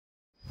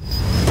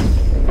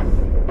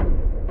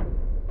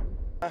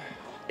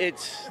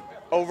It's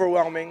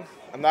overwhelming.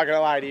 I'm not going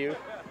to lie to you.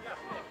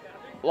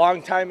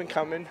 Long time in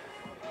coming.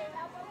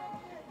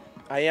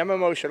 I am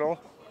emotional.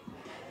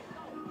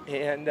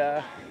 And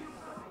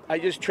I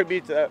just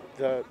tribute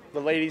the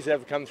ladies that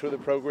have come through the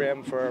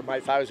program for my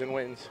 1,000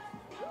 wins.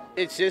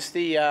 It's just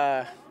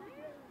the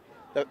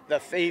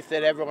faith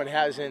that everyone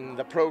has in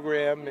the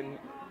program and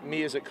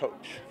me as a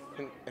coach.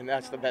 And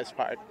that's the best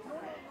part.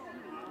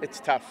 It's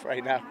tough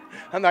right now.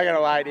 I'm not gonna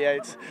lie to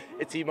you.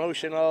 It's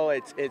emotional.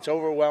 It's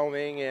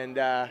overwhelming, and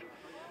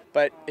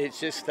but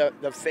it's just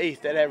the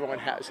faith that everyone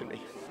has in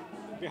me.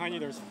 Behind you,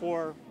 there's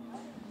 4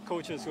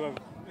 coaches who have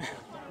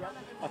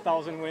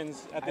 1,000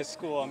 wins at this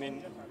school. I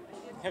mean,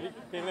 have you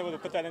been able to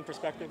put that in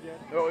perspective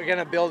yet? Well, we're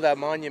gonna build a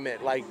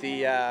monument like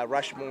the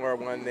Rushmore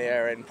one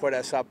there, and put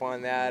us up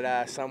on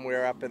that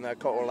somewhere up in the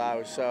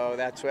Ko'olau. So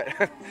that's what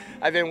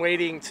I've been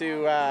waiting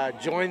to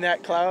join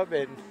that club,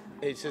 and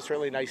it's just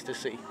really nice to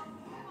see.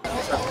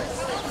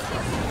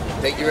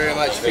 Thank you very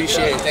much.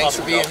 Appreciate it. Thanks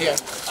for being here.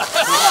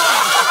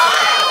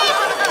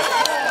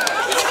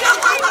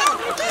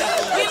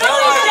 We